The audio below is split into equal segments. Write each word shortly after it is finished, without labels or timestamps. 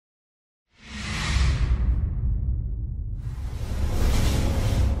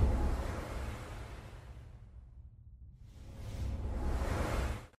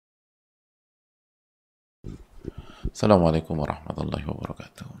Assalamualaikum warahmatullahi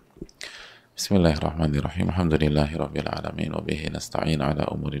wabarakatuh. Bismillahirrahmanirrahim. Alhamdulillahirabbil alamin wa bihi nasta'in ala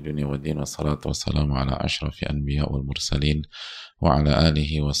umuri dunya waddin wassalatu wassalamu ala asyrafil anbiya wal mursalin wa ala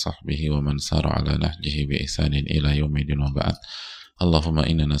alihi wa sahbihi wa man sara ala nahjihi bi ihsanin ila yaumil wa ba'd. Allahumma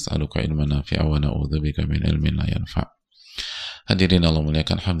inna nas'aluka ilman nafi'a wa na'udzubika min ilmin la yanfa'. Hadirin Allah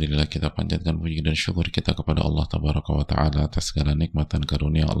muliakan, alhamdulillah kita panjatkan puji dan syukur kita kepada Allah Tabaraka wa Ta'ala atas segala nikmat dan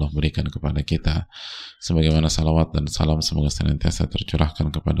karunia Allah berikan kepada kita, sebagaimana salawat dan salam semoga senantiasa tercurahkan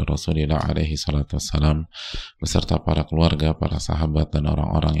kepada Rasulullah alaihi salatu wassalam beserta para keluarga, para sahabat dan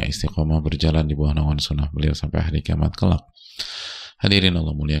orang-orang yang istiqomah berjalan di bawah naungan sunnah beliau sampai hari kiamat kelak. Hadirin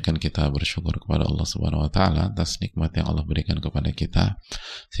Allah muliakan, kita bersyukur kepada Allah Subhanahu wa Ta'ala atas nikmat yang Allah berikan kepada kita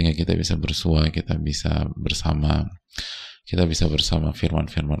sehingga kita bisa bersua, kita bisa bersama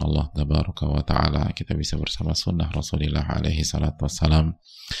firman-firman Allah Tabaraka wa Ta'ala, kita bisa bersama sunnah Rasulullah alaihi salatu wassalam,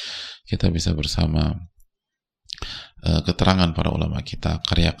 kita bisa bersama keterangan para ulama kita,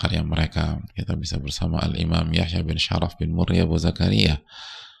 karya-karya mereka, kita bisa bersama Al-Imam Yahya bin Sharaf bin Murri Abu Zakaria,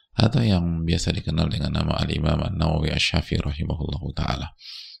 atau yang biasa dikenal dengan nama Al-Imam An-Nawawi Asy-Syafi'i rahimahullahu ta'ala.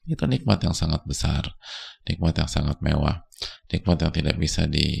 Itu nikmat yang sangat besar, nikmat yang sangat mewah, nikmat yang tidak bisa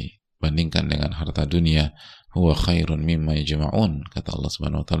dibandingkan dengan harta dunia. Huwa khairun mimma yajma'un, kata Allah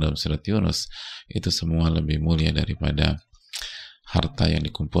Subhanahu wa Ta'ala dalam surat Yunus. Itu semua lebih mulia daripada harta yang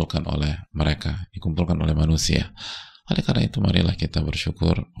dikumpulkan oleh mereka, dikumpulkan oleh manusia. Oleh karena itu marilah kita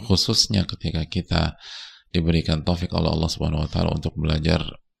bersyukur, khususnya ketika kita diberikan taufik oleh Allah Subhanahu wa Ta'ala untuk belajar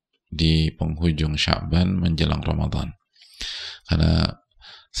di penghujung Sya'ban menjelang Ramadan. Karena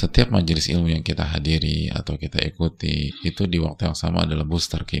setiap majelis ilmu yang kita hadiri atau kita ikuti itu di waktu yang sama adalah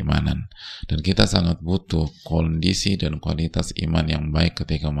booster keimanan, dan kita sangat butuh kondisi dan kualitas iman yang baik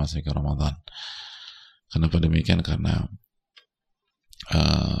ketika masuk ke Ramadan. Kenapa demikian? Karena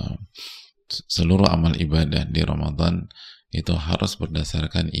seluruh amal ibadah di Ramadan itu harus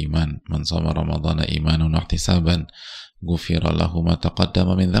berdasarkan iman. Man shoma ramadhana imanan wa ihtisaban ghufira lahu ma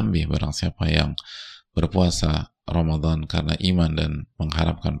taqaddama min dzambi. Barang siapa yang berpuasa Ramadan karena iman dan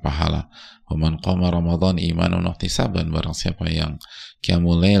mengharapkan pahala, wa man qama Ramadan imanan wa ihtisaban, barang siapa yang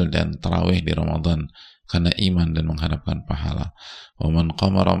qiyamul lail dan tarawih di Ramadan karena iman dan mengharapkan pahala, wa man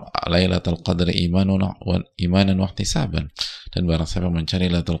qama lailatul qadri imanan wa ihtisaban, dan barang siapa mencari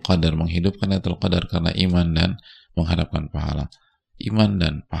Lailatul Qadar, menghidupkan Lailatul Qadar karena iman dan mengharapkan pahala. Iman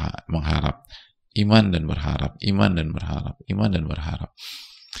dan mengharap, iman dan berharap, iman dan berharap, iman dan berharap.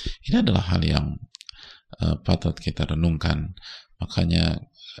 Ini adalah hal yang patut kita renungkan. Makanya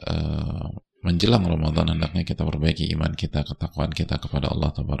menjelang Ramadan hendaknya kita perbaiki iman kita, ketakwaan kita kepada Allah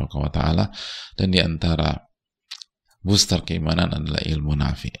Tabaraka wa Ta'ala, dan di antara booster keimanan adalah ilmu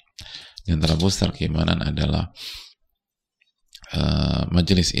nafi. Di antara booster keimanan adalah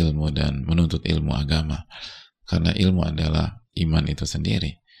majelis ilmu dan menuntut ilmu agama, karena ilmu adalah iman itu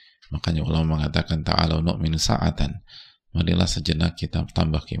sendiri. Makanya ulama mengatakan ta'alau nu'minu sa'atan, marilah sejenak kita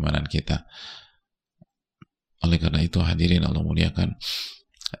tambah keimanan kita. Oleh karena itu hadirin Allah muliakan,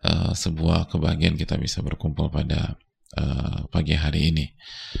 sebuah kebahagiaan kita bisa berkumpul pada pagi hari ini,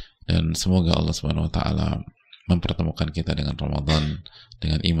 dan semoga Allah Subhanahu wa Ta'ala mempertemukan kita dengan Ramadan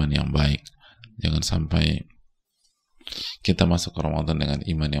dengan iman yang baik. Jangan sampai kita masuk ke Ramadan dengan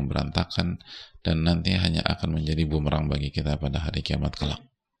iman yang berantakan dan nanti hanya akan menjadi bumerang bagi kita pada hari kiamat kelak.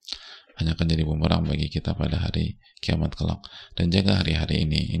 Hanya akan jadi bumerang bagi kita pada hari kiamat kelak. Dan jaga hari-hari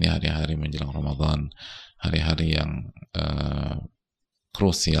ini hari-hari menjelang Ramadan, hari-hari yang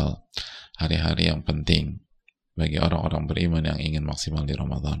krusial, hari-hari yang penting bagi orang-orang beriman yang ingin maksimal di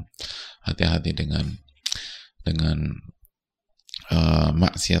Ramadan. Hati-hati dengan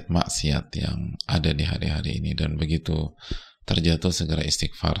maksiat-maksiat yang ada di hari-hari ini, dan begitu terjatuh segera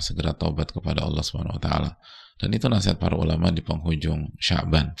istighfar, segera taubat kepada Allah Subhanahu wa Ta'ala. Dan itu nasihat para ulama di penghujung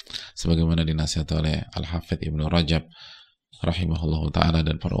Sya'ban, sebagaimana dinasihati oleh Al-Hafidz Ibnu Rajab rahimahullahu ta'ala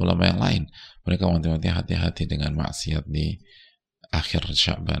dan para ulama yang lain. Mereka wanti-wanti hati-hati dengan maksiat di akhir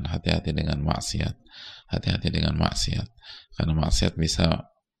Sya'ban, hati-hati dengan maksiat, hati-hati dengan maksiat, karena maksiat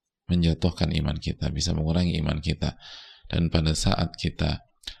bisa menjatuhkan iman kita, bisa mengurangi iman kita. Dan pada saat kita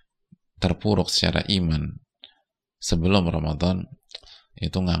terpuruk secara iman sebelum Ramadan,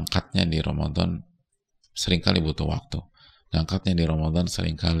 itu ngangkatnya di Ramadan seringkali butuh waktu. Ngangkatnya di Ramadan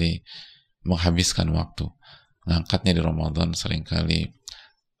seringkali menghabiskan waktu. Ngangkatnya di Ramadan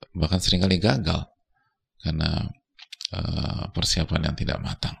bahkan seringkali gagal karena persiapan yang tidak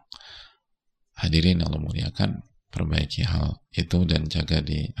matang. Hadirin Allah muliakan, perbaiki hal itu dan jaga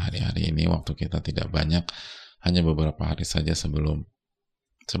di hari-hari ini. Waktu kita tidak banyak, hanya beberapa hari saja sebelum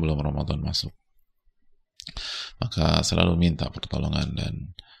Ramadan masuk. Maka selalu minta pertolongan dan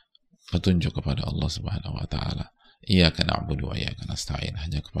petunjuk kepada Allah Subhanahu wa Ta'ala. Iyyaka na'budu wa iyyaka nasta'in,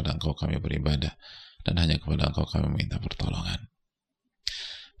 hanya kepada Engkau kami beribadah dan hanya kepada Engkau kami meminta pertolongan.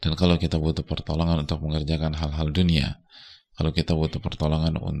 Dan kalau kita butuh pertolongan untuk mengerjakan hal-hal dunia, kalau kita butuh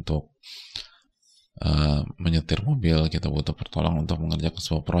pertolongan untuk menyetir mobil, kita butuh pertolongan untuk mengerjakan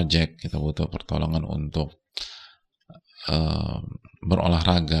sebuah proyek, kita butuh pertolongan untuk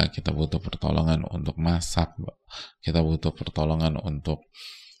berolahraga, kita butuh pertolongan untuk masak, kita butuh pertolongan untuk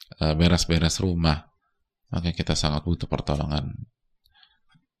beres-beres rumah, maka kita sangat butuh pertolongan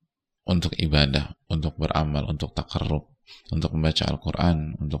untuk ibadah, untuk beramal, untuk takarrub, untuk membaca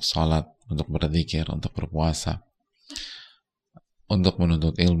Al-Quran, untuk salat, untuk berzikir, untuk berpuasa, untuk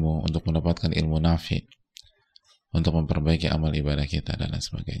menuntut ilmu, untuk mendapatkan ilmu nafi, untuk memperbaiki amal ibadah kita, dan lain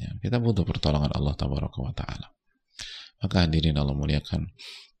sebagainya. Kita butuh pertolongan Allah Tabaraka wa Ta'ala. Maka hadirin Allah muliakan,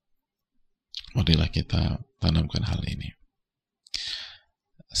 marilah kita tanamkan hal ini.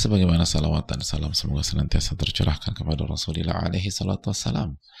 Sebagaimana salawat dan salam semoga senantiasa tercurahkan kepada Rasulullah alaihi salatu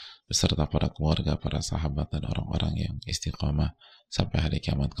wassalam, beserta para keluarga, para sahabat, dan orang-orang yang istiqamah sampai hari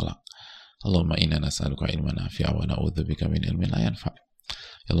kiamat kelak. Allahumma inna nas'aluka ilman nafi'a wa na'udzubika min ilmin la yanfa'.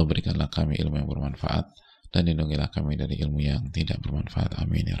 Ya Allah, berikanlah kami ilmu yang bermanfaat dan lindungilah kami dari ilmu yang tidak bermanfaat.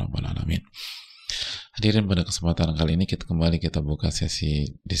 Amin ya rabbal alamin. Hadirin, pada kesempatan kali ini kita buka sesi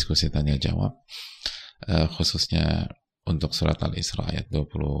diskusi tanya jawab, khususnya untuk surat Al-Isra ayat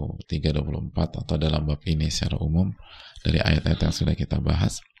 23-24, atau dalam bab ini secara umum dari ayat-ayat yang sudah kita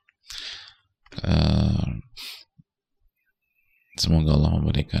bahas. Semoga Allah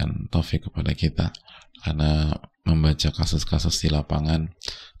memberikan taufik kepada kita, karena membaca kasus-kasus di lapangan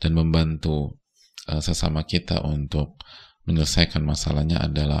dan membantu sesama kita untuk menyelesaikan masalahnya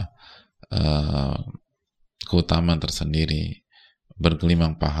adalah keutamaan tersendiri,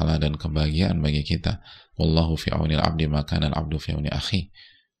 bergelimang pahala dan kebahagiaan bagi kita. Wallahu fi aunil abdi maka al abdu fi auni akhi.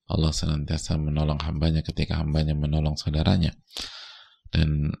 Allah senantiasa menolong hambanya ketika hambanya menolong saudaranya.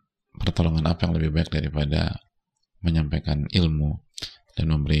 Dan pertolongan apa yang lebih baik daripada menyampaikan ilmu dan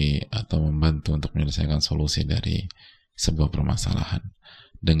memberi atau membantu untuk menyelesaikan solusi dari sebuah permasalahan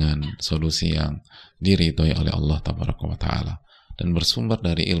dengan solusi yang diridhoi oleh Allah Tabaraka wa Ta'ala dan bersumber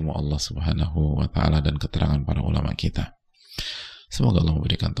dari ilmu Allah Subhanahu wa Ta'ala dan keterangan para ulama kita. Semoga Allah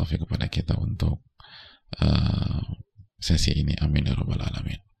memberikan taufik kepada kita untuk sesi ini. Amin ya rabbal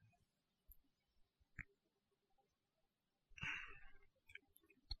alamin.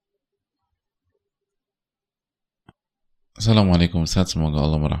 Assalamualaikum Ustaz, semoga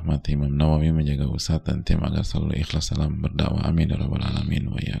Allah merahmati Imam Nawawi, menjaga Ustaz dan tim agar selalu ikhlas dalam berdakwah. Amin ya rabbal alamin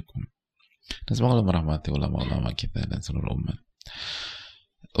wa iyyakum. Dan semoga Allah merahmati ulama-ulama kita dan seluruh umat.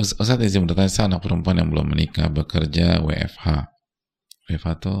 Ustaz izin bertanya, saya anak perempuan yang belum menikah, bekerja WFH. WFH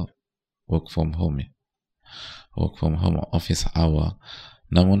itu work from home ya, work from home office hour.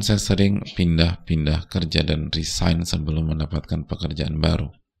 Namun saya sering pindah-pindah kerja dan resign sebelum mendapatkan pekerjaan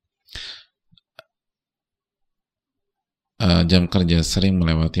baru. Jam kerja sering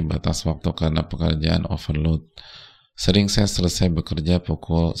melewati batas waktu karena pekerjaan overload. Sering saya selesai bekerja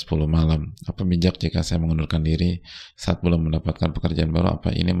pukul 10 malam. Apa bijak jika saya mengundurkan diri saat belum mendapatkan pekerjaan baru? Apa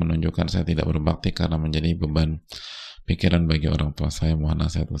ini menunjukkan saya tidak berbakti karena menjadi beban pikiran bagi orang tua saya? Mohon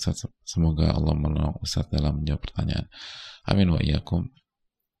nasihat Ustaz. Semoga Allah menolong Ustaz dalam menjawab pertanyaan. Amin wa iyyakum.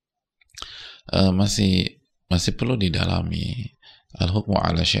 Masih perlu didalami. Al-hukmu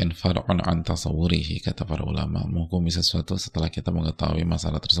ala syai'in far'un an tasawwurihi, kata para ulama. Menghukumi sesuatu setelah kita mengetahui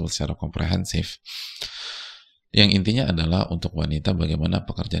masalah tersebut secara komprehensif. Yang intinya adalah untuk wanita bagaimana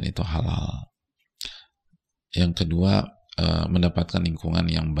pekerjaan itu halal. Yang kedua, mendapatkan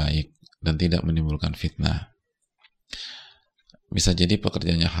lingkungan yang baik dan tidak menimbulkan fitnah. Bisa jadi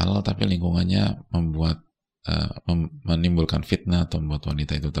pekerjaannya halal tapi lingkungannya menimbulkan fitnah atau membuat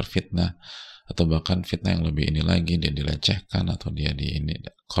wanita itu terfitnah, atau bahkan fitnah yang lebih ini lagi, dia dilecehkan atau dia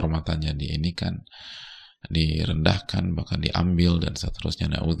kehormatannya direndahkan, bahkan diambil dan seterusnya.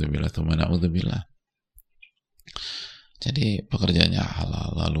 Na'udzubillah tsumma na'udzubillah. Jadi pekerjaannya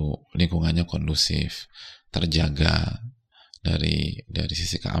halal, lalu lingkungannya kondusif, terjaga dari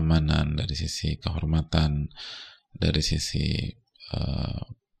sisi keamanan, dari sisi kehormatan, dari sisi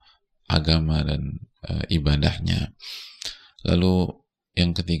agama dan ibadahnya. Lalu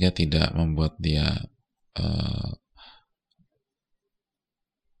yang ketiga, tidak membuat dia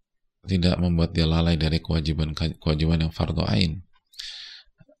lalai dari kewajiban yang fardhu ain,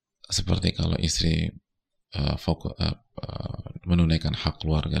 seperti kalau istri menunaikan hak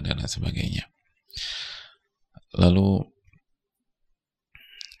keluarga dan lain sebagainya. Lalu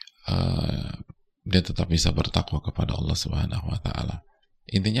dia tetap bisa bertakwa kepada Allah Subhanahu wa Ta'ala.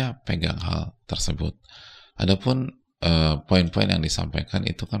 Intinya pegang hal tersebut. Adapun poin-poin yang disampaikan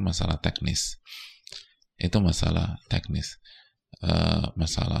itu kan masalah teknis itu masalah teknis,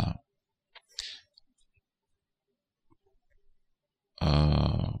 masalah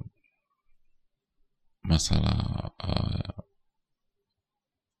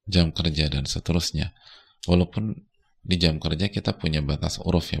jam kerja dan seterusnya. Walaupun di jam kerja kita punya batas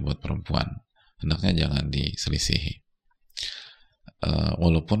uruf ya buat perempuan, hendaknya jangan diselisihi.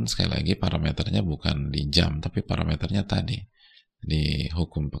 Walaupun sekali lagi parameternya bukan di jam, tapi parameternya tadi di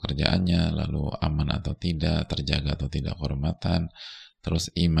hukum pekerjaannya, lalu aman atau tidak, terjaga atau tidak kehormatan, terus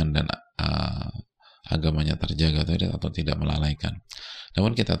iman dan agamanya terjaga atau tidak melalaikan.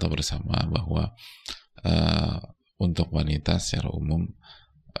 Namun kita tahu bersama bahwa untuk wanita secara umum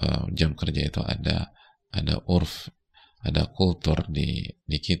jam kerja itu ada urf, ada kultur di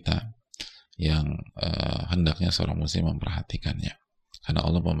kita yang hendaknya seorang muslim memperhatikannya, karena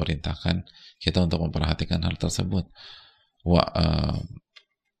Allah memerintahkan kita untuk memperhatikan hal tersebut.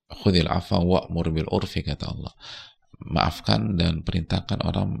 Khudil afa wa'mur bil urfi, kata Allah, maafkan dan perintahkan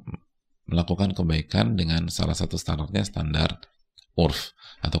orang melakukan kebaikan dengan salah satu standarnya standar urf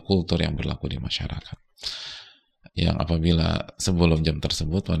atau kultur yang berlaku di masyarakat, yang apabila sebelum jam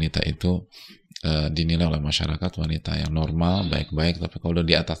tersebut wanita itu dinilai oleh masyarakat wanita yang normal, baik-baik, tapi kalau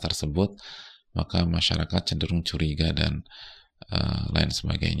di atas tersebut maka masyarakat cenderung curiga dan lain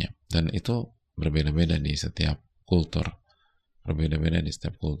sebagainya. Dan itu berbeda-beda di setiap kultur,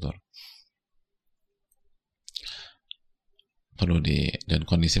 dan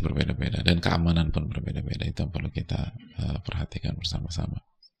kondisi berbeda-beda, dan keamanan pun berbeda-beda. Itu yang perlu kita perhatikan bersama-sama.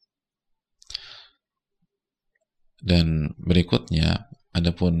 Dan berikutnya,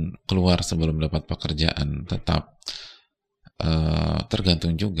 adapun keluar sebelum dapat pekerjaan tetap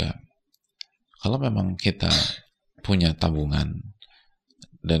tergantung juga. Kalau memang kita punya tabungan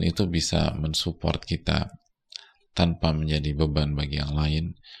dan itu bisa mensupport kita tanpa menjadi beban bagi yang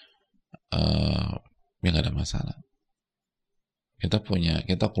lain, ya nggak ada masalah.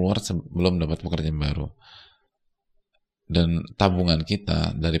 Kita keluar sebelum dapat pekerjaan baru, dan tabungan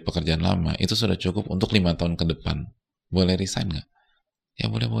kita dari pekerjaan lama itu sudah cukup untuk 5 tahun ke depan. Boleh resign nggak?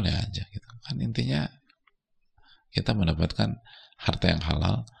 Ya boleh-boleh aja gitu. Kan intinya kita mendapatkan harta yang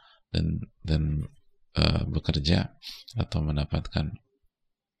halal dan bekerja atau mendapatkan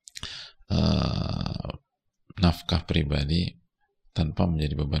nafkah pribadi tanpa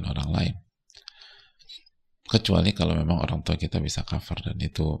menjadi beban orang lain. Kecuali kalau memang orang tua kita bisa cover, dan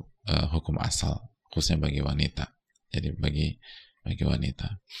itu hukum asal khususnya bagi wanita. Jadi bagi wanita.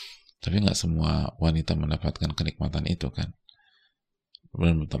 Tapi nggak semua wanita mendapatkan kenikmatan itu kan.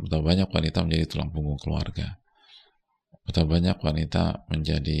 Betapa banyak wanita menjadi tulang punggung keluarga. Betapa banyak wanita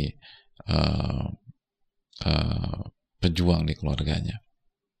menjadi pejuang di keluarganya.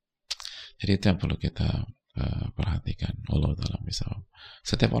 Jadi itu yang perlu kita perhatikan. Allah Ta'ala bisa.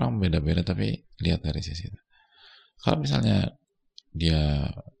 Setiap orang beda-beda, tapi lihat dari sisi itu. Kalau misalnya dia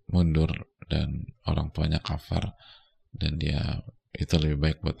mundur dan orang tuanya cover, dan dia itu lebih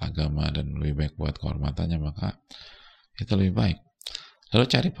baik buat agama dan lebih baik buat kehormatannya, maka itu lebih baik. Lalu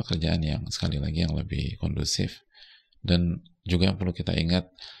cari pekerjaan yang sekali lagi yang lebih kondusif, dan juga yang perlu kita ingat,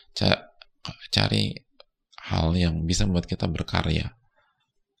 cari hal yang bisa membuat kita berkarya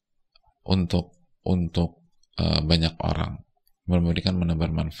untuk banyak orang, memberikan menebar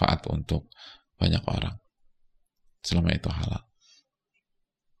manfaat untuk banyak orang, selama itu halal.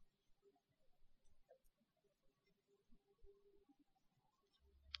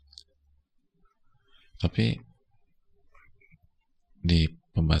 Tapi di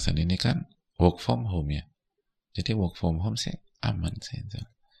pembahasan ini kan work from home ya, jadi work from home sih aman sih,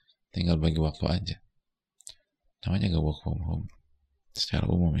 tinggal bagi waktu aja, namanya gak work from home secara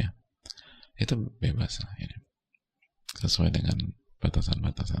umum ya, itu bebas lah ini, sesuai dengan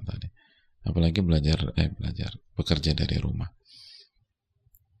batasan-batasan tadi. Apalagi bekerja dari rumah,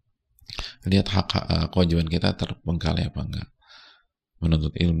 lihat kewajiban kita terbengkalai apa enggak,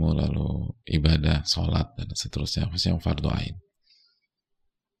 menuntut ilmu, lalu ibadah, sholat, dan seterusnya, khususnya yang fardu ain.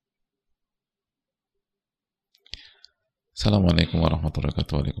 Assalamualaikum warahmatullahi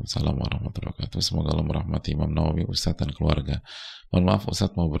wabarakatuh. Waalaikumsalam warahmatullahi wabarakatuh. Semoga Allah merahmati Imam Nawawi, Ustadz, dan keluarga. Mohon maaf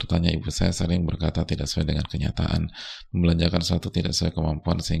Ustadz, mau bertanya, ibu saya sering berkata tidak sesuai dengan kenyataan, membelanjakan sesuatu tidak sesuai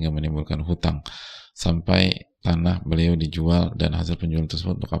kemampuan sehingga menimbulkan hutang, sampai tanah beliau dijual dan hasil penjualan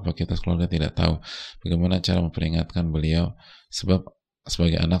tersebut untuk apa kita keluarga tidak tahu. Bagaimana cara memperingatkan beliau, sebab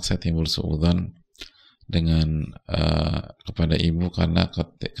sebagai anak saya timbul suudzon dengan kepada ibu karena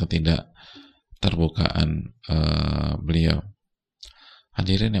ketidakterbukaan beliau.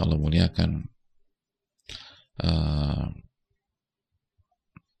 Hadirin yang Allah muliakan,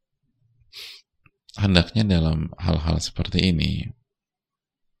 hendaknya dalam hal-hal seperti ini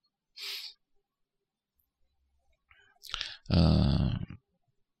uh,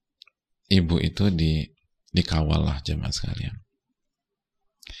 ibu itu dikawal lah jemaah sekalian.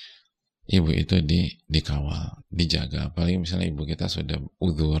 Ibu itu dikawal, dijaga. Apalagi misalnya ibu kita sudah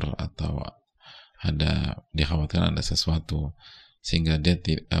udzur atau dikhawatirkan ada sesuatu sehingga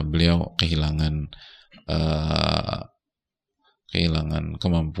beliau kehilangan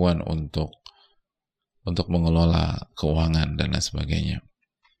kemampuan untuk mengelola keuangan dan lain sebagainya.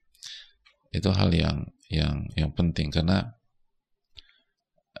 Itu hal yang penting karena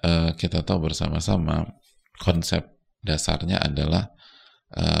kita tahu bersama-sama konsep dasarnya adalah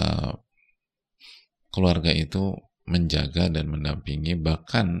keluarga itu menjaga dan mendampingi,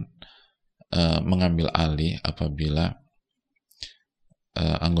 bahkan mengambil alih apabila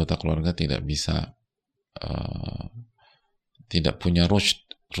anggota keluarga tidak bisa, tidak punya rushd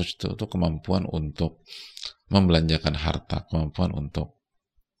itu kemampuan untuk membelanjakan harta, kemampuan untuk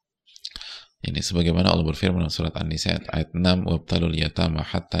ini, sebagaimana Allah berfirman dalam surat An-Nisa ayat 6, wabtalul yatama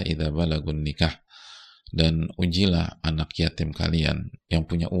hatta idza balagun nikah, dan ujilah anak yatim kalian yang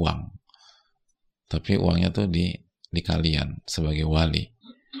punya uang tapi uangnya tuh di kalian sebagai wali,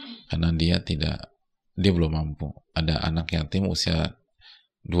 karena dia belum mampu. Ada anak yatim usia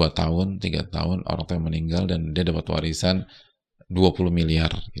 2 tahun, 3 tahun, orang tua meninggal dan dia dapat warisan 20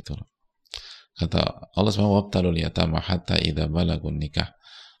 miliar gitu. Kata Allah Subhanahu wabtalul yatama hatta idza balagun nikah,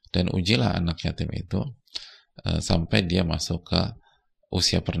 dan ujilah anak yatim itu sampai dia masuk ke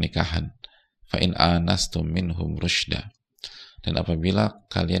usia pernikahan. Fa in anastum minhum rusyda, dan apabila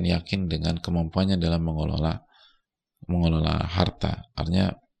kalian yakin dengan kemampuannya dalam mengelola harta,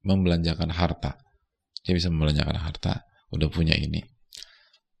 artinya membelanjakan harta, dia bisa membelanjakan harta, udah punya ini,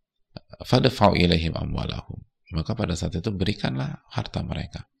 fadfa'u ilaihim amwalahum, maka pada saat itu berikanlah harta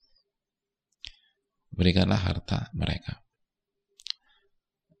mereka.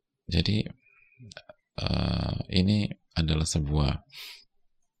 Jadi ini adalah sebuah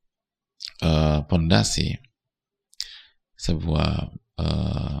pondasi, sebuah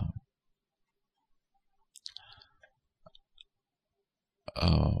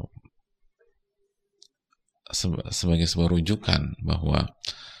sebagai sebuah rujukan bahwa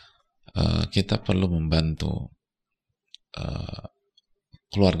kita perlu membantu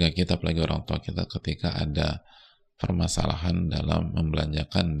keluarga kita, apalagi orang tua kita, ketika ada permasalahan dalam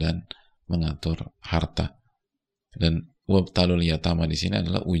membelanjakan dan mengatur harta. Dan wabtalul yatama di sini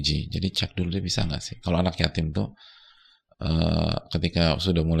adalah uji. Jadi cek dulu dia bisa nggak sih. Kalau anak yatim tuh ketika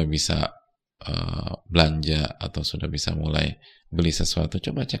sudah mulai bisa belanja atau sudah bisa mulai beli sesuatu,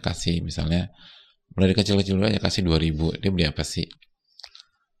 coba cek kasih, misalnya mulai dari kecil-kecil dulu aja, kasih 2.000, dia beli apa sih?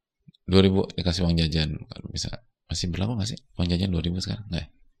 2.000 dikasih uang jajan, bisa. Masih berlaku nggak sih uang jajan 2.000 sekarang? Nggak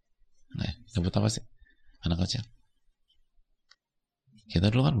ya? Dapat apa sih anak kecil? Kita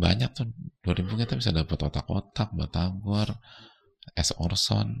dulu kan banyak tuh, 2.000 kita bisa dapat otak-otak, batagor, es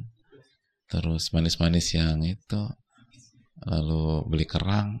orson, terus manis-manis yang itu, lalu beli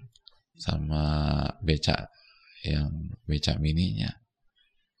kerang sama becak mininya.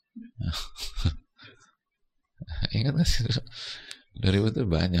 Ingat gak sih 2.000 itu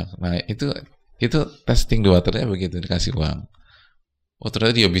banyak. Nah itu testing the waternya begitu, dikasih uang, oh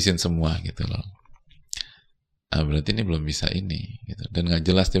ternyata dihabisin semua gitu loh. Nah, berarti ini belum bisa ini gitu. Dan nggak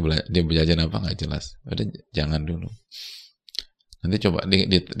jelas dia berjajan apa, nggak jelas. Udah jangan dulu, nanti coba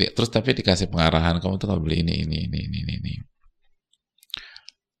terus tapi dikasih pengarahan, kamu tuh kalau beli ini.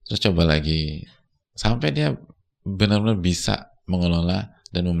 Terus coba lagi sampai dia benar-benar bisa mengelola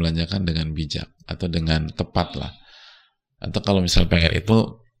dan membelanjakan dengan bijak atau dengan tepat lah. Atau kalau misal pengen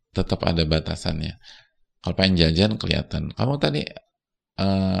itu tetap ada batasannya. Kalau pengen jajan kelihatan, kamu tadi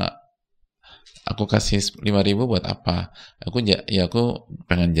aku kasih 5.000 buat apa? Aku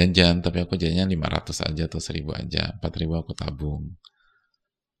pengen jajan, tapi aku jajannya 500 aja atau 1.000 aja, 4.000 aku tabung,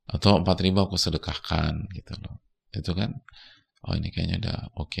 atau 4.000 aku sedekahkan gitu loh. Itu kan, oh ini kayaknya udah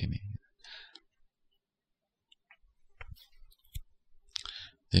oke nih.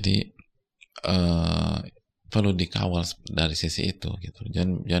 Jadi perlu dikawal dari sisi itu gitu.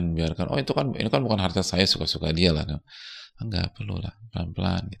 Jangan biarkan, oh ini kan bukan harta saya, suka-suka dia lah. Enggak, perlu lah,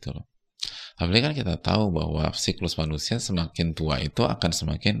 pelan-pelan gitu loh. Apalagi kan kita tahu bahwa siklus manusia semakin tua itu akan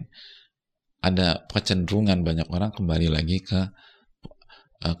semakin ada kecenderungan banyak orang kembali lagi ke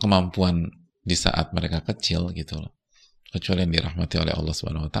kemampuan di saat mereka kecil gitu loh, kecuali yang dirahmati oleh Allah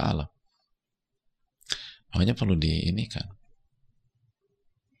Subhanahu wa Ta'ala. Makanya perlu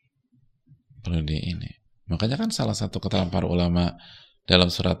makanya kan salah satu keterangan para ulama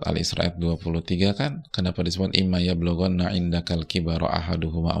dalam surat Al-Isra ayat 23 kan, kenapa disebut imma yablughanna indakal kibara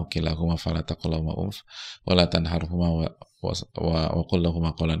ahaduhuma aw kilahuma fala taqul lahuma uff wa la tanharhuma wa qul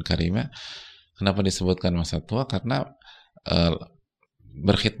lahuma qawlan karima. Kenapa disebutkan masa tua? Karena eh,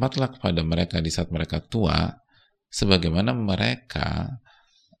 berkhidmatlah kepada mereka di saat mereka tua, sebagaimana mereka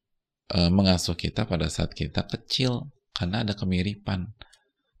mengasuh kita pada saat kita kecil, karena ada kemiripan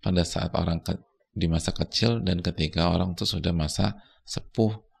pada saat di masa kecil dan ketika orang itu sudah masa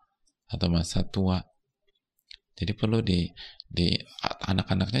sepuh atau masa tua. Jadi perlu di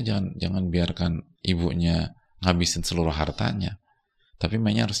anak-anaknya jangan biarkan ibunya ngabisin seluruh hartanya, tapi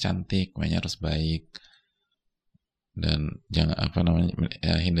mainnya harus cantik, mainnya harus baik, dan jangan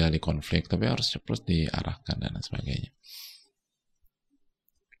hindari konflik, tapi harus terus diarahkan dan sebagainya.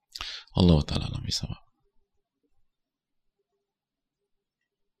 Allah Ta'ala alam bisawab.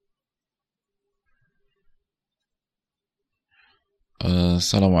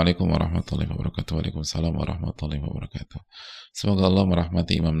 Assalamualaikum warahmatullahi wabarakatuh. Waalaikumsalam warahmatullahi wabarakatuh. Semoga Allah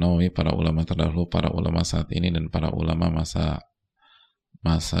merahmati Imam Nawawi, para ulama terdahulu, para ulama saat ini, dan para ulama masa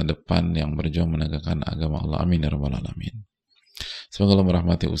depan yang berjuang menegakkan agama Allah. Amin ya rabbal alamin. Semoga Allah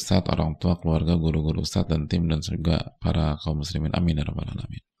merahmati Ustadz, orang tua, keluarga, guru-guru Ustadz, dan tim, dan juga para kaum muslimin. Amin ya rabbal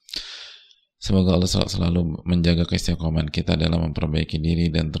alamin. Semoga Allah selalu menjaga keistiqomahan kita dalam memperbaiki diri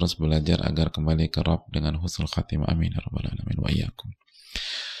dan terus belajar agar kembali ke Rabb dengan husnul khatimah. Amin ya rabbal alamin wa iyyakum.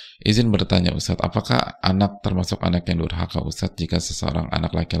 Izin bertanya Ustadz, apakah anak termasuk anak yang durhaka Ustadz jika seseorang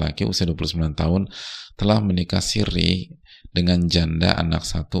anak laki-laki usia 29 tahun telah menikah siri dengan janda anak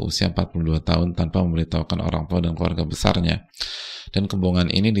satu usia 42 tahun tanpa memberitahukan orang tua dan keluarga besarnya, dan kebohongan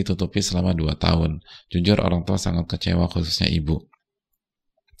ini ditutupi selama 2 tahun. Jujur orang tua sangat kecewa, khususnya ibu.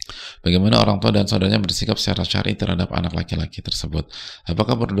 Bagaimana orang tua dan saudaranya bersikap secara syar'i terhadap anak laki-laki tersebut?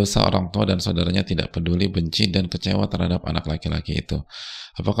 Apakah berdosa orang tua dan saudaranya tidak peduli, benci, dan kecewa terhadap anak laki-laki itu?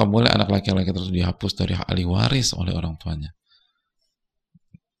 Apakah boleh anak laki-laki tersebut dihapus dari ahli waris oleh orang tuanya?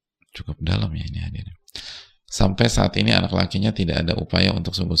 Cukup dalam ya ini hadirin. Sampai saat ini anak lakinya tidak ada upaya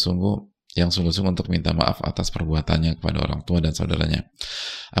untuk sungguh-sungguh untuk minta maaf atas perbuatannya kepada orang tua dan saudaranya.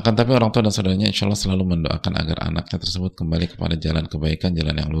 Akan tapi orang tua dan saudaranya insya Allah selalu mendoakan agar anaknya tersebut kembali kepada jalan kebaikan,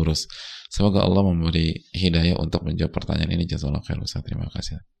 jalan yang lurus. Semoga Allah memberi hidayah untuk menjawab pertanyaan ini. Jazakallahu khair Ustaz. Terima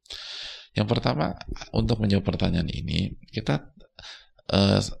kasih. Yang pertama, untuk menjawab pertanyaan ini, kita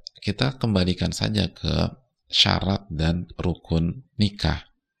kembalikan saja ke syarat dan rukun nikah.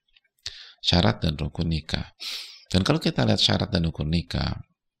 Syarat dan rukun nikah. Dan kalau kita lihat syarat dan rukun nikah,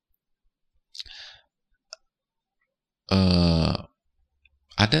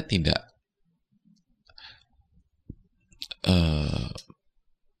 ada tidak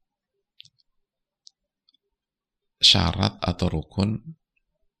syarat atau rukun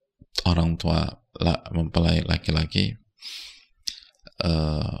orang tua mempelai laki-laki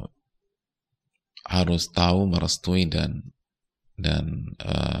harus tahu, merestui, dan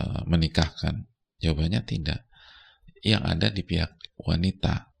menikahkan? Jawabannya tidak. Yang ada di pihak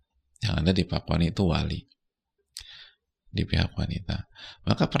wanita, itu wali di pihak wanita.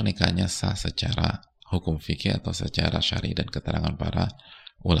 Maka pernikahannya sah secara hukum fikih atau secara syar'i dan keterangan para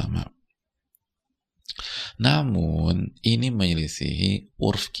ulama. Namun ini menyelisihi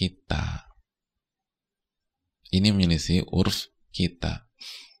urf kita.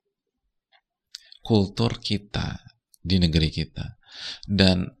 Kultur kita di negeri kita.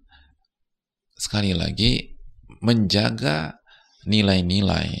 Dan sekali lagi, menjaga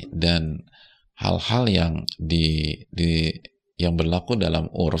nilai-nilai dan hal-hal yang yang berlaku dalam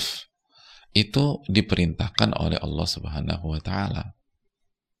urf itu diperintahkan oleh Allah Subhanahu wa taala.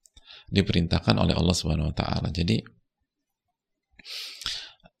 Jadi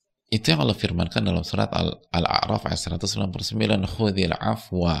itu yang Allah firmankan dalam surat Al-A'raf ayat 199, khudhil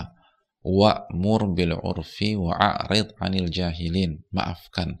afwa wa'mur bil urfi wa'arid 'anil jahilin.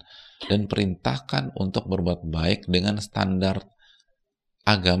 Maafkan dan perintahkan untuk berbuat baik dengan standar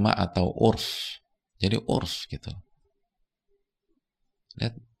agama atau urf. Jadi urf gitu.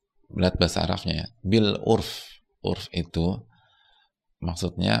 Lihat bahasa Arabnya ya. Bil urf. Urf itu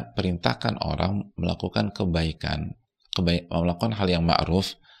maksudnya perintahkan orang melakukan kebaikan, melakukan hal yang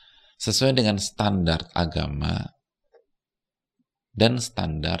ma'ruf sesuai dengan standar agama dan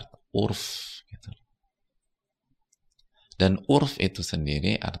standar urf gitu. Dan urf itu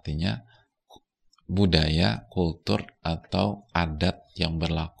sendiri artinya budaya, kultur, atau adat yang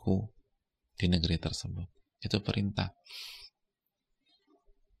berlaku di negeri tersebut. Itu perintah.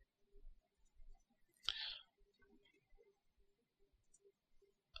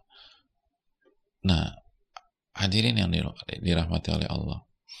 Nah, hadirin yang dirahmati oleh Allah,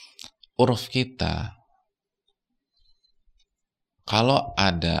 uruf kita, kalau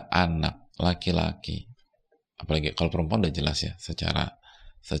ada anak laki-laki, apalagi kalau perempuan udah jelas ya secara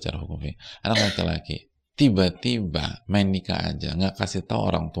hukumnya, anak laki-laki tiba-tiba main nikah aja, nggak kasih tahu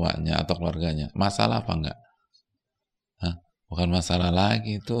orang tuanya atau keluarganya, masalah apa enggak? Hah? bukan masalah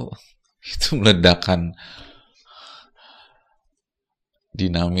lagi itu meledakan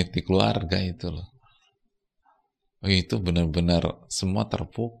dinamit di keluarga itu loh. Itu benar-benar semua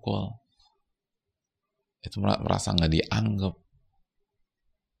terpukul. Itu merasa nggak dianggap,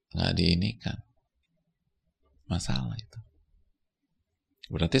 nggak diinikan. Masalah itu.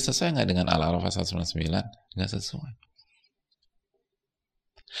 Berarti sesuai nggak dengan Al-A'raf 199? Nggak sesuai.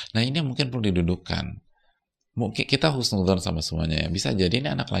 Nah ini mungkin perlu didudukkan. Mungkin kita husnudzon sama semuanya ya. Bisa jadi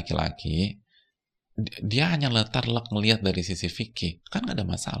ini anak laki-laki, dia hanya letar-lek ngelihat dari sisi fikih, kan nggak ada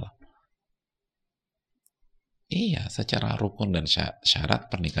masalah. Iya, secara rukun dan syarat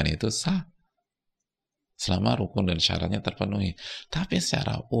pernikahan itu sah. Selama rukun dan syaratnya terpenuhi. Tapi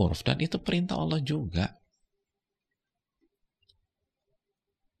secara urf, dan itu perintah Allah juga.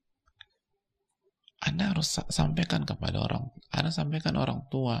 Anda harus sampaikan kepada Anda sampaikan orang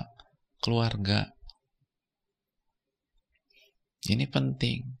tua, keluarga. Ini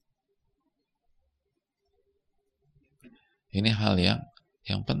penting. Ini hal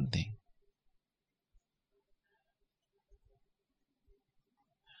yang penting.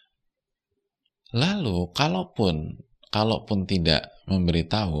 Lalu, kalaupun tidak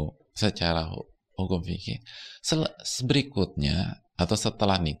memberitahu secara hukum fikih, berikutnya atau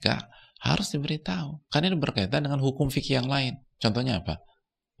setelah nikah harus diberitahu. Karena ini berkaitan dengan hukum fikih yang lain. Contohnya apa?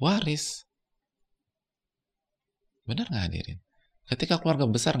 Waris. Benar nggak hadirin? Ketika keluarga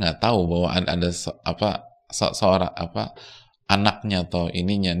besar nggak tahu bahwa ada seorang anaknya atau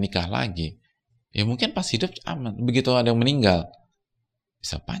ininya nikah lagi, ya mungkin pas hidup aman. Begitu ada yang meninggal,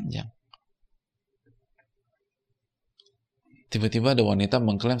 bisa panjang. Tiba-tiba ada wanita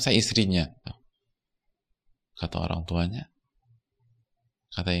mengklaim saya istrinya. Kata orang tuanya,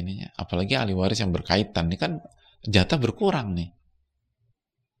 kata ininya, apalagi ahli waris yang berkaitan, ini kan jatah berkurang nih.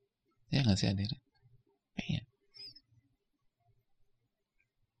 Ya nggak sih hadirin? Iya.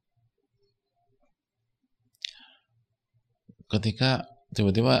 Ketika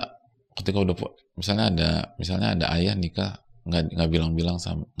tiba-tiba udah misalnya ada ayah nikah nggak bilang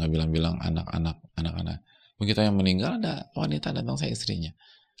anak-anak, begitu yang meninggal ada wanita datang saya istrinya,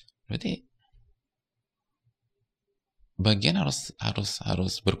 berarti bagian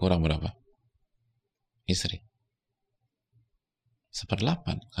harus berkurang berapa? Istri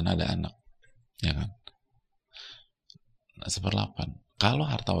 1/8 karena ada anak, ya kan? 1/8. Kalau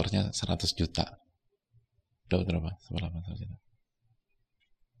harta warisnya 100 juta, dapat berapa? 1/8 100 juta.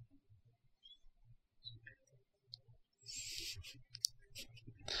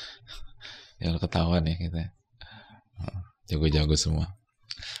 Ya ketahuan ya kita. Jago-jago semua.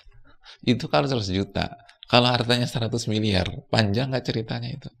 Itu kalau 100 juta. Kalau hartanya 100 miliar, panjang nggak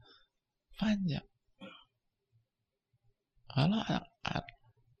ceritanya itu? Panjang.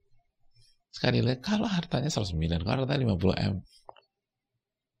 Sekali lagi, kalau hartanya 100 miliar, kalau hartanya 50 M,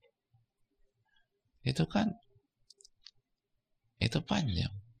 itu kan, itu panjang.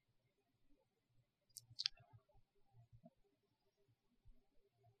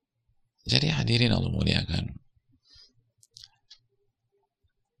 Jadi hadirin Allah muliakan.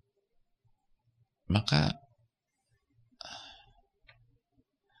 Maka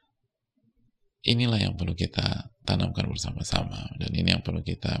inilah yang perlu kita tanamkan bersama-sama, dan ini yang perlu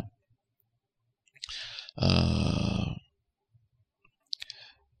kita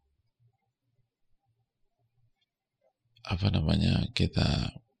kita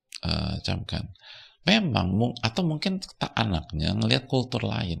camkan. Memang atau mungkin anaknya ngelihat kultur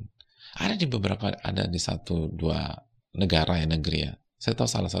lain. Ada di satu dua negara ya, negeri ya. Saya tahu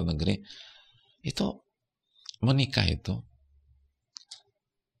salah satu negeri itu menikah itu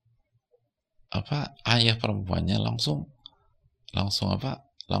ayah perempuannya langsung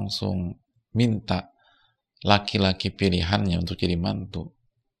minta laki-laki pilihannya untuk jadi mantu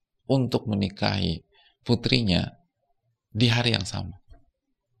untuk menikahi putrinya di hari yang sama.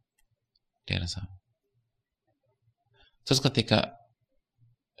 Terus ketika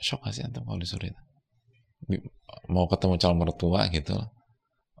shock sih antum kalau disuruh itu, mau ketemu calon mertua gitu,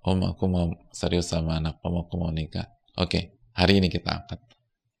 aku mau serius sama anak aku mau nikah, oke, hari ini kita akad.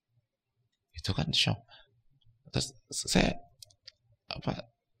 Itu kan shock. Terus saya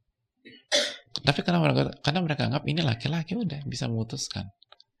tapi karena mereka anggap ini laki-laki udah bisa memutuskan.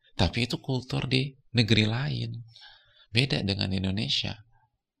 Tapi itu kultur di negeri lain, beda dengan Indonesia.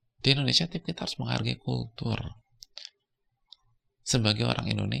 Di Indonesia kita harus menghargai kultur. Sebagai orang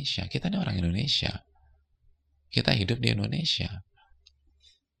Indonesia, kita ini orang Indonesia, kita hidup di Indonesia,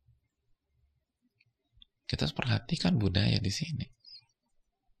 kita harus perhatikan budaya di sini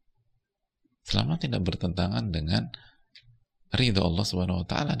selama tidak bertentangan dengan ridho Allah Subhanahu wa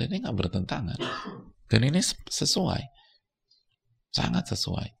ta'ala, dan ini nggak bertentangan, dan ini sesuai. sangat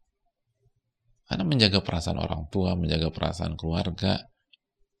sesuai. Karena menjaga perasaan orang tua, menjaga perasaan keluarga.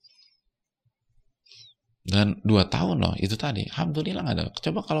 Dan 2 tahun loh, itu tadi. Alhamdulillah nggak ada.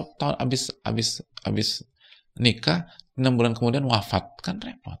 Coba kalau tahun abis nikah, 6 bulan kemudian wafat, kan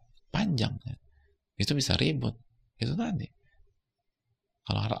repot. Panjang. Itu bisa ribut. Itu tadi.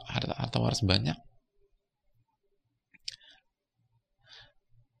 Kalau harta waris banyak.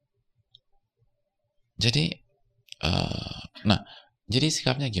 Jadi, jadi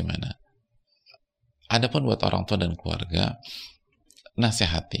sikapnya gimana? Adapun buat orang tua dan keluarga,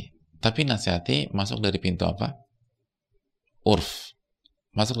 nasihati. Tapi nasihati masuk dari pintu apa? Urf.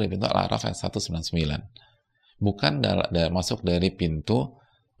 Masuk dari pintu Al-A'raf ayat 199. Bukan masuk dari pintu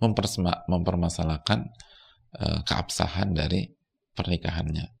mempermasalahkan keabsahan dari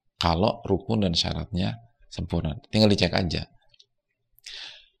pernikahannya. Kalau rukun dan syaratnya sempurna. Tinggal dicek aja.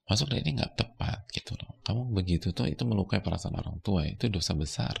 Masuk dari ini nggak tepat gitu loh. Kamu begitu tuh, itu melukai perasaan orang tua. Itu dosa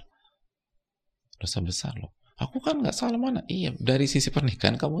besar. Dosa besar loh. Aku kan nggak salah mana. Iya, dari sisi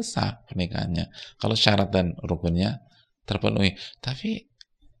pernikahan kamu sah pernikahannya. Kalau syarat dan rukunnya terpenuhi. Tapi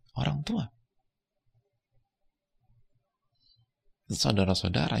orang tua,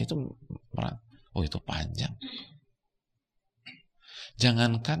 saudara-saudara itu, oh itu panjang.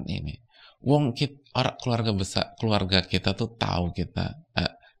 Jangankan ini. Wong keluarga besar, keluarga kita tuh tahu kita.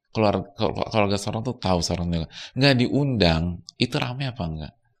 Keluarga seorang tuh tahu seorang juga. Nggak diundang, itu rame apa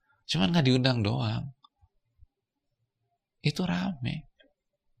enggak? Cuman nggak diundang doang. Itu rame.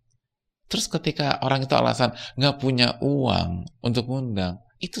 Terus ketika orang itu alasan nggak punya uang untuk ngundang,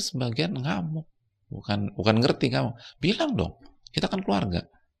 itu sebagian ngamuk. Bukan ngerti kamu. Bilang dong, kita kan keluarga.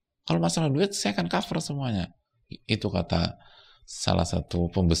 Kalau masalah duit, saya akan cover semuanya. Itu kata salah satu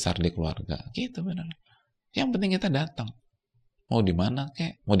pembesar di keluarga. Gitu benar. Yang penting kita datang. Mau di mana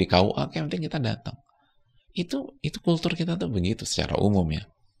kek, mau di KUA kek, yang penting kita datang. Itu kultur kita tuh begitu secara umum ya.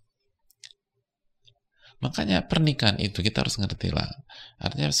 Makanya pernikahan itu kita harus ngerti lah.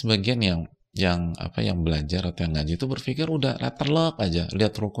 Artinya sebagian yang belajar atau yang ngaji itu berpikir udah terlek aja,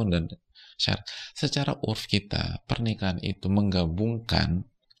 lihat rukun dan syarat. Secara urf kita, pernikahan itu menggabungkan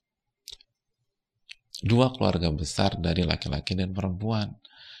 2 keluarga besar dari laki-laki dan perempuan.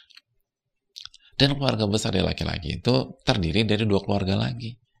 Dan keluarga besar dari laki-laki itu terdiri dari 2 keluarga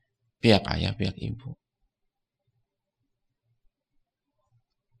lagi. Pihak ayah, pihak ibu.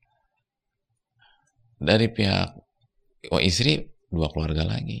 Dari pihak istri 2 keluarga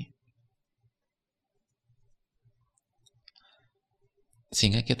lagi.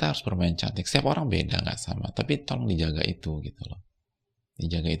 Sehingga kita harus bermain cantik. Setiap orang beda, nggak sama. Tapi tolong dijaga itu gitu loh.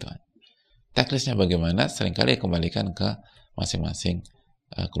 Dijaga itu. Teknisnya bagaimana? Seringkali kembalikan ke masing-masing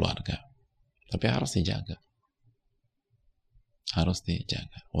keluarga. Tapi harus dijaga. Harus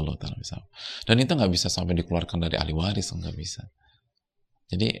dijaga. Allah Ta'ala bisa. Dan itu nggak bisa sampai dikeluarkan dari ahli waris, nggak bisa.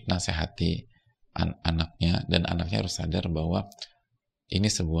 Jadi nasihati anaknya, dan anaknya harus sadar bahwa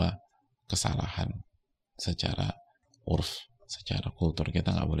ini sebuah kesalahan secara urf, secara kultur.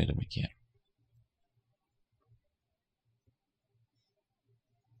 Kita nggak boleh demikian.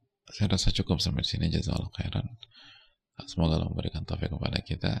 Saya rasa cukup sampai sini. Jazakallahu khairan. Semoga Allah memberikan taufik kepada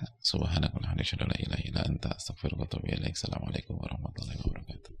kita. Subhanakallahumma wa bihamdika, asyhadu an la ilaha illa anta, astaghfiruka wa atubu ilaik. Assalamualaikum warahmatullahi wabarakatuh.